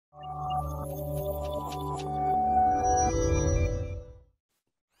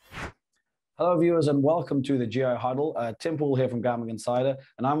Hello, viewers, and welcome to the GI Huddle. Tim Poole here from Gambling Insider,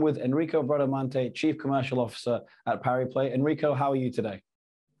 and I'm with Enrico Bradamante, Chief Commercial Officer at Pariplay. Enrico, how are you today?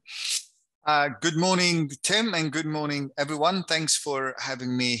 Good morning, Tim, and good morning, everyone. Thanks for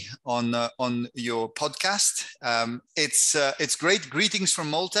having me on your podcast. It's great. Greetings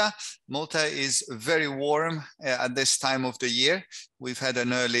from Malta. Malta is very warm at this time of the year. We've had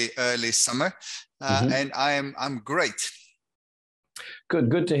an early summer, and I'm great.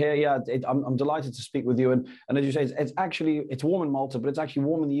 Good to hear. Yeah, I'm delighted to speak with you. And as you say, it's warm in Malta, but it's actually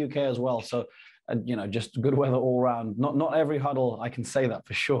warm in the UK as well. So, just good weather all around. Not every huddle, I can say that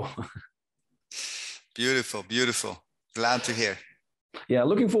for sure. Beautiful. Glad to hear. Yeah,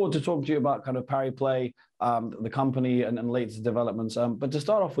 looking forward to talking to you about kind of Pariplay, the company and latest developments. But to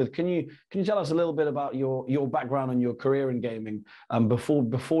start off with, can you tell us a little bit about your background and your career in gaming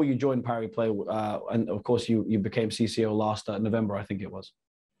before you joined Pariplay, and of course you became CCO last November, I think it was.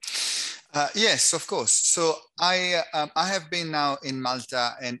 Yes, of course. So I have been now in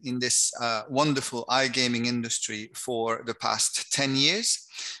Malta and in this wonderful iGaming industry for the past 10 years.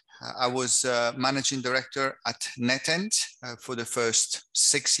 I was managing director at NetEnt for the first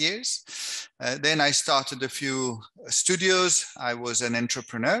 6 years. Then I started a few studios. I was an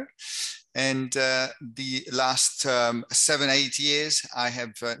entrepreneur. And the last 7-8 years, I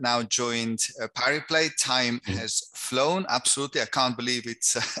have now joined Pariplay. Time has flown, absolutely. I can't believe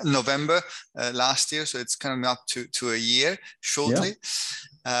it's November last year, so it's coming up to a year shortly.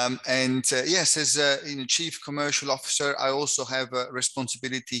 Yeah. Yes, as a Chief Commercial Officer, I also have a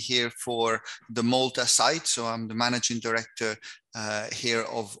responsibility here for the Malta site. So I'm the Managing Director here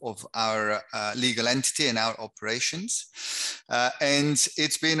of our legal entity and our operations. And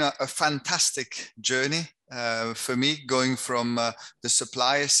it's been a fantastic journey for me, going from the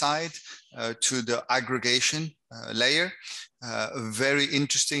supplier side to the aggregation layer. Very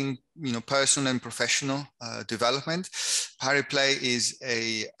interesting, personal and professional development. Pariplay is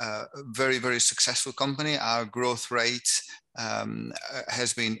a very, very successful company. Our growth rate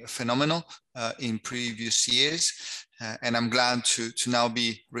has been phenomenal in previous years. And I'm glad to now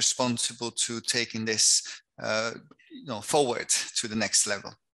be responsible to taking this forward to the next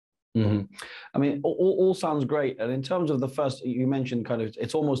level. Mm-hmm. I mean, all sounds great. And in terms of the first, you mentioned kind of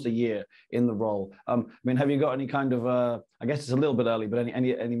it's almost a year in the role. I mean, have you got any kind of, I guess it's a little bit early, but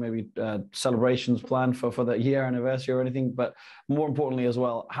any maybe celebrations planned for the year anniversary or anything? But more importantly as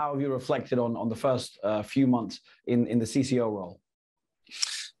well, how have you reflected on the first few months in the CCO role?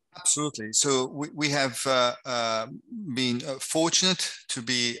 Absolutely. So we have been fortunate to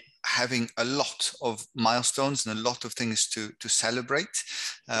be having a lot of milestones and a lot of things to celebrate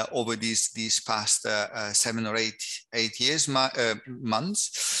over these past 7 or 8 years,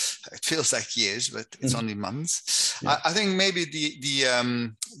 months. It feels like years, but it's only months. Yeah. I think maybe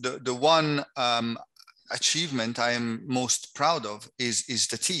the one achievement I am most proud of is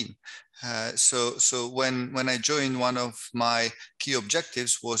the team. So when I joined, one of my key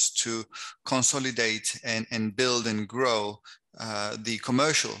objectives was to consolidate and build and grow the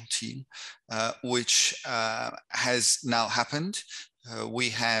commercial team, which has now happened. We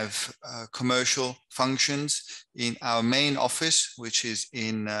have commercial functions in our main office, which is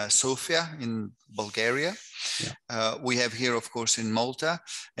in Sofia in Bulgaria. Yeah. We have here, of course, in Malta,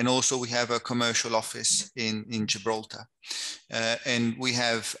 and also we have a commercial office in Gibraltar. And we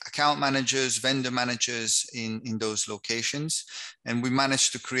have account managers, vendor managers in those locations. And we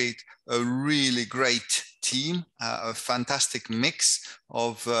managed to create a really great team, a fantastic mix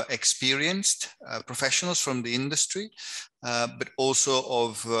of experienced professionals from the industry, but also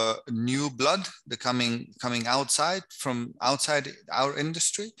of new blood coming from outside our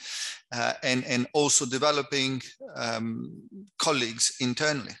industry, and also developing colleagues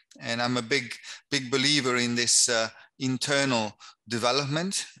internally. And I'm a big believer in this internal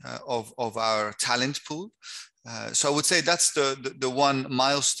development of our talent pool. So I would say that's the one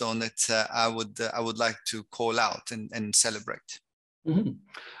milestone that I would like to call out and celebrate.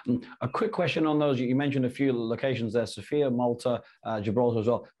 Mm-hmm. A quick question on those. You mentioned a few locations there: Sofia, Malta, Gibraltar as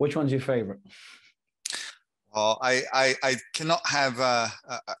well. Which one's your favorite? Well, I cannot have a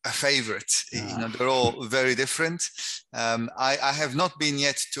favorite. They're all very different. I have not been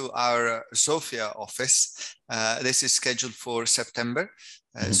yet to our Sofia office. This is scheduled for September.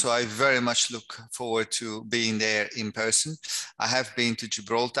 So I very much look forward to being there in person. I have been to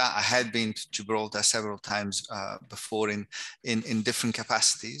Gibraltar. I had been to Gibraltar several times before in different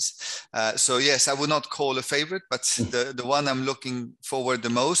capacities. So yes, I would not call a favorite, but the one I'm looking forward the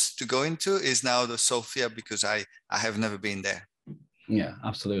most to going to is now the Sofia, because I have never been there. Yeah,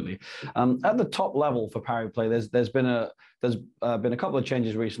 absolutely. At the top level for Pariplay, there's been a couple of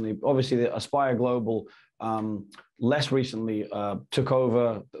changes recently. Obviously, the Aspire Global less recently took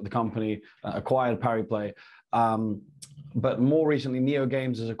over the company, acquired Pariplay. But more recently,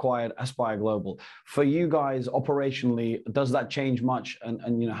 NeoGames has acquired Aspire Global. For you guys, operationally, does that change much?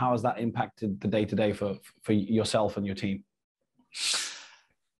 And how has that impacted the day-to-day for yourself and your team?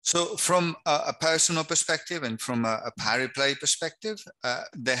 So from a personal perspective and from a Pariplay perspective,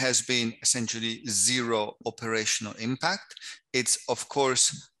 there has been essentially zero operational impact. It's, of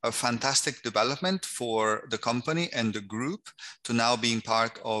course, a fantastic development for the company and the group to now being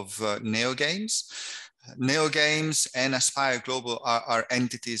part of NeoGames. NeoGames and Aspire Global are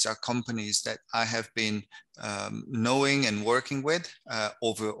entities, are companies that I have been knowing and working with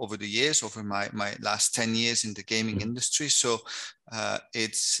over the years, over my last 10 years in the gaming industry. So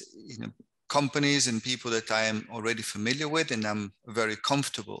it's companies and people that I am already familiar with and I'm very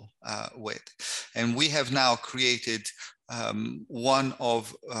comfortable with. And we have now created one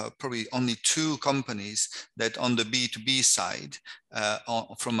of probably only two companies that on the B2B side,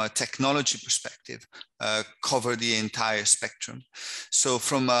 from a technology perspective, cover the entire spectrum. So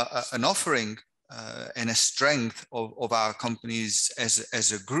from an offering and a strength of our companies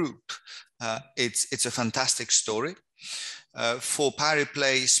as a group, it's a fantastic story. For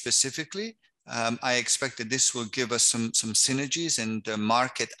Pariplay specifically, I expect that this will give us some synergies and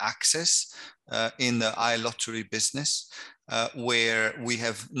market access in the iLottery business, where we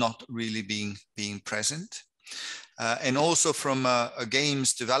have not really been present. And also from a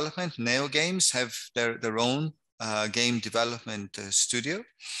games development, NeoGames have their own game development studio.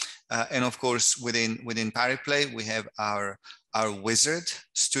 And of course, within Pariplay, we have our Wizard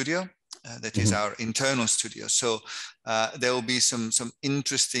studio. That is our internal studio. So there will be some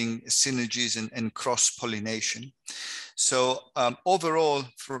interesting synergies and cross-pollination. So overall,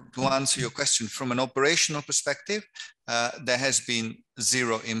 to answer your question, from an operational perspective, there has been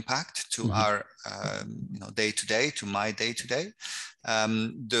zero impact to our day-to-day, to my day-to-day.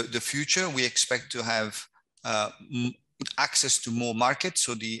 The future, we expect to have access to more markets,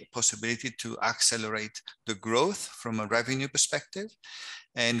 so the possibility to accelerate the growth from a revenue perspective.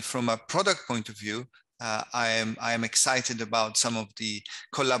 And from a product point of view, I am excited about some of the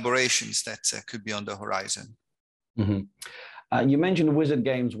collaborations that could be on the horizon. You mentioned Wizard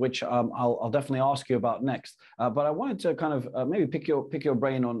Games, which I'll definitely ask you about next. But I wanted to kind of maybe pick your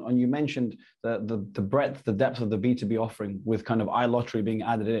brain on you mentioned the breadth, the depth of the B2B offering with kind of iLottery being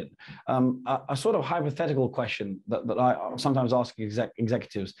added in. A sort of hypothetical question that I sometimes ask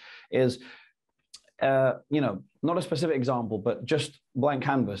executives is, not a specific example, but just blank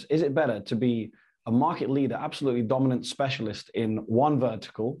canvas. Is it better to be a market leader, absolutely dominant specialist in one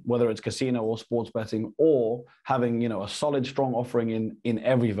vertical, whether it's casino or sports betting, or having, a solid, strong offering in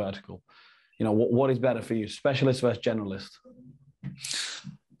every vertical? What is better for you, specialist versus generalist?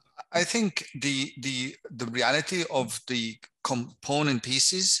 I think the reality of the component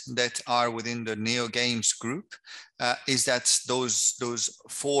pieces that are within the NeoGames group is that those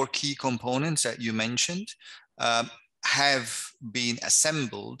four key components that you mentioned have been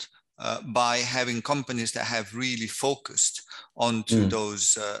assembled by having companies that have really focused onto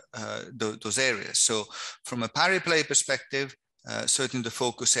those areas. So from a Pariplay perspective, certainly the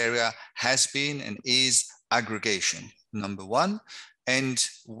focus area has been and is aggregation, number one, and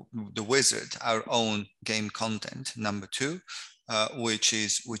the Wizard, our own game content, number two, which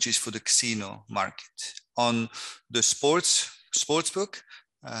is for the casino market. On the sportsbook,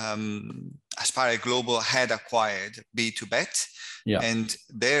 Aspire Global had acquired B2Bet, and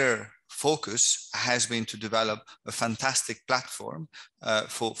their focus has been to develop a fantastic platform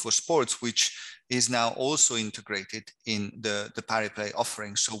for sports, which is now also integrated in the Pariplay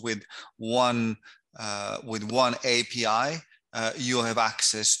offering. So with one API, you have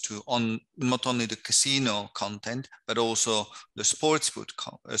access to not only the casino content, but also the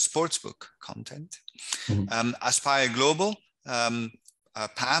sportsbook content. Aspire Global,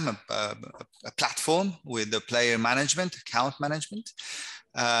 PAM, a platform with the player management, account management.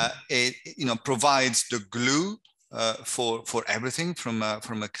 It provides the glue for everything from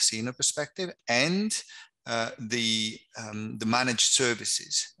a casino perspective, and the managed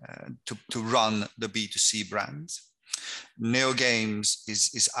services to run the B2C brands. NeoGames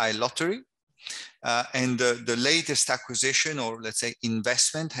is iLottery, and the latest acquisition, or let's say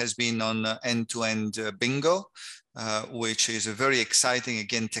investment, has been on end-to-end bingo, which is a very exciting,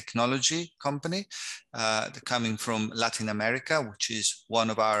 again, technology company coming from Latin America, which is one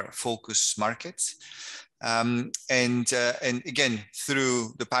of our focus markets. And again,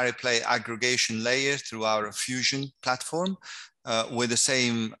 through the Pariplay aggregation layer, through our Fusion platform, with the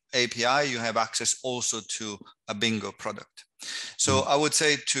same API, you have access also to a bingo product. So I would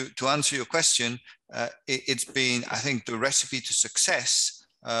say to answer your question, it's been, I think, the recipe to success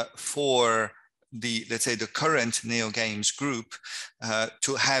for the, let's say, the current NeoGames group,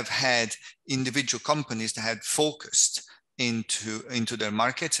 to have had individual companies that had focused into their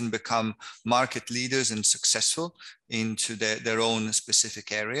markets and become market leaders and successful into their own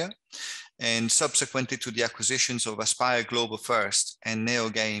specific area. And subsequently to the acquisitions of Aspire Global First and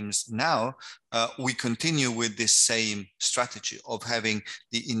NeoGames now, we continue with this same strategy of having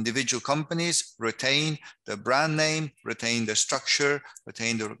the individual companies retain the brand name, retain the structure,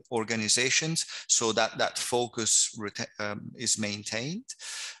 retain the organizations, so that that focus is maintained.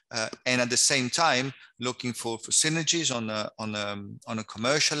 And at the same time, looking for synergies on a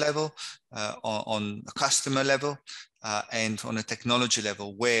commercial level, on a customer level, and on a technology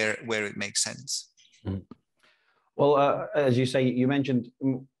level where it makes sense. Mm. Well, as you say, you mentioned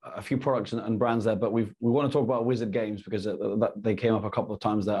a few products and brands there, but we want to talk about Wizard Games because they came up a couple of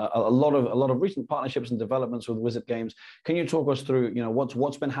times there. A lot of recent partnerships and developments with Wizard Games. Can you talk us through,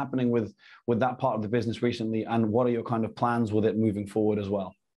 what's been happening with that part of the business recently, and what are your kind of plans with it moving forward as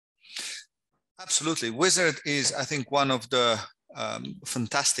well? Absolutely. Wizard is, I think, one of the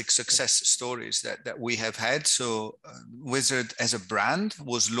fantastic success stories that we have had. So Wizard as a brand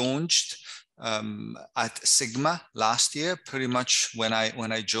was launched at Sigma last year, pretty much when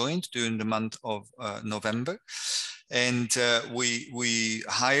I joined during the month of November. And we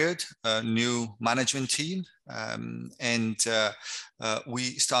hired a new management team, and we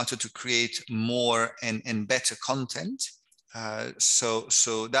started to create more and better content.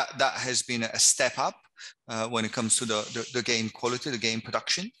 So that has been a step up when it comes to the game quality, the game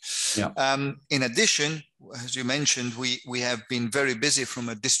production. Yeah. In addition, as you mentioned, we have been very busy from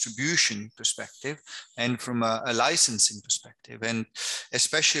a distribution perspective and from a licensing perspective, and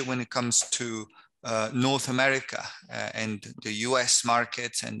especially when it comes to North America and the US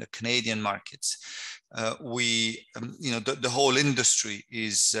markets and the Canadian markets. The whole industry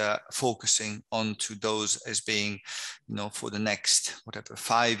is focusing onto those as being, for the next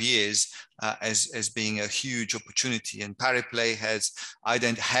 5 years, as being a huge opportunity. And Pariplay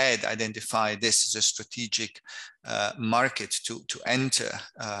had identified this as a strategic market to enter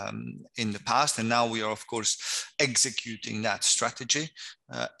in the past, and now we are, of course, executing that strategy.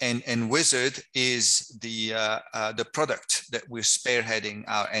 And Wizard is the product that we're spearheading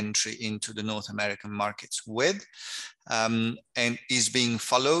our entry into the North American markets with, and is being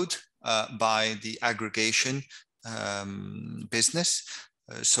followed by the aggregation business.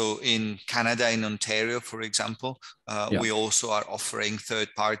 So in Canada, in Ontario, for example, we also are offering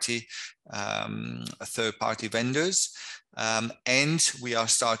third-party vendors, and we are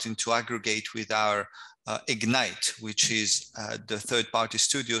starting to aggregate with our Ignite, which is the third-party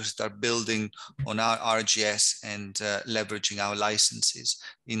studios that are building on our RGS and leveraging our licenses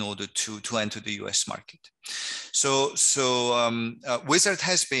in order to enter the US market. So Wizard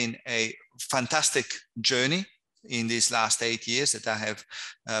has been a fantastic journey in these last 8 years that I have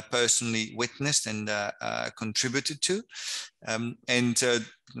personally witnessed and contributed to. And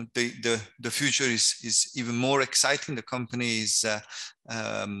the future is even more exciting. The company is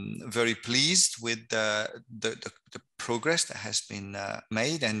very pleased with the progress that has been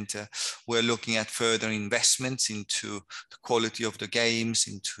made, and we're looking at further investments into the quality of the games,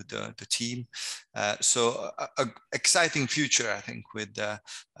 into the team. So a exciting future, I think, with the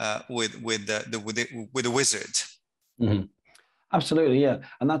Wizard. Mm-hmm. Absolutely, yeah,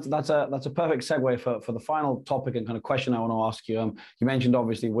 and that's a perfect segue for the final topic and kind of question I want to ask you. You mentioned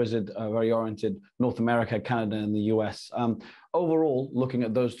obviously Wizard, very oriented North America, Canada, and the US. Overall, looking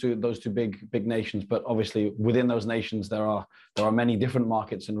at those two big nations, but obviously within those nations there are many different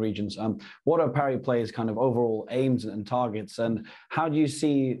markets and regions. What are Pariplay's kind of overall aims and targets, and how do you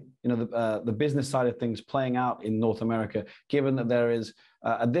see the business side of things playing out in North America, given that there is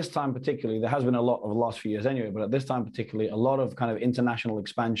at this time particularly, there has been a lot over the last few years anyway, but at this time particularly, a lot of kind of international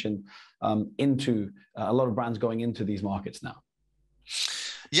expansion into a lot of brands going into these markets now?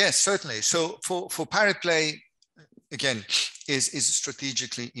 Yes, certainly. So for Pariplay, again, is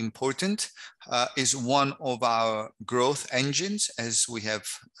strategically important, is one of our growth engines as we have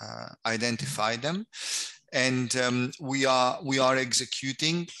identified them. And we are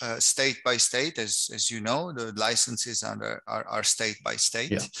executing state by state, as you know, the licenses are state by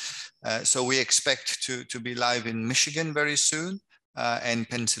state. Yeah. So we expect to be live in Michigan very soon, and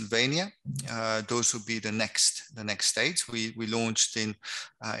Pennsylvania. Those will be the next states. We launched in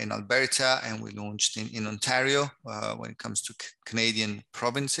Alberta, and we launched in Ontario when it comes to Canadian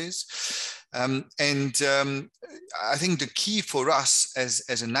provinces. I think the key for us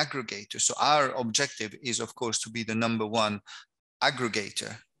as an aggregator, so our objective is, of course, to be the #1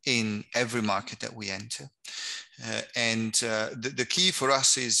 aggregator in every market that we enter. The key for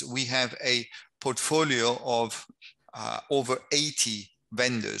us is we have a portfolio of over 80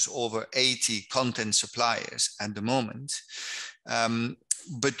 vendors, over 80 content suppliers at the moment.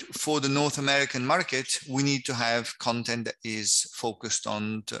 But for the North American market, we need to have content that is focused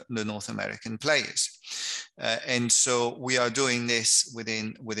on the North American players. And so we are doing this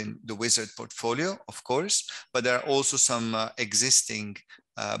within the Wizard portfolio, of course, but there are also some existing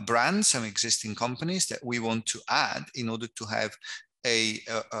brands, some existing companies that we want to add in order to have a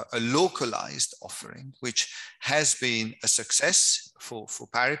localized offering, which has been a success for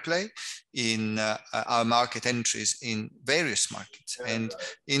Pariplay in our market entries in various markets. And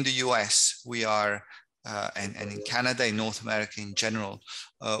in the US, we are, and in Canada, in North America in general,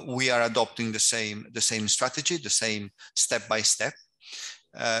 we are adopting the same strategy, the same step-by-step.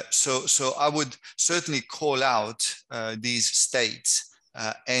 So I would certainly call out these states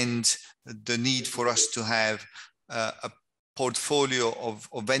and the need for us to have a portfolio of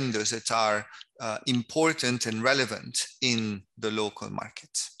vendors that are important and relevant in the local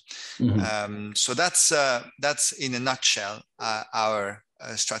markets. Mm-hmm. So that's in a nutshell our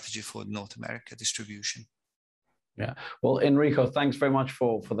strategy for North America distribution. Yeah. Well, Enrico, thanks very much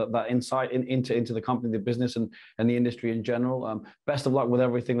for that insight into the company, the business, and the industry in general. Best of luck with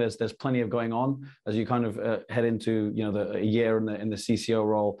everything. There's plenty of going on as you kind of head into a year in the CCO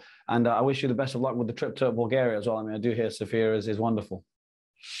role. And I wish you the best of luck with the trip to Bulgaria as well. I mean, I do hear Sofia is wonderful.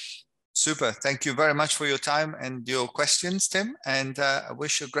 Super. Thank you very much for your time and your questions, Tim. And I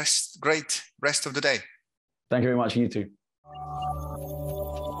wish you a great rest of the day. Thank you very much. You too.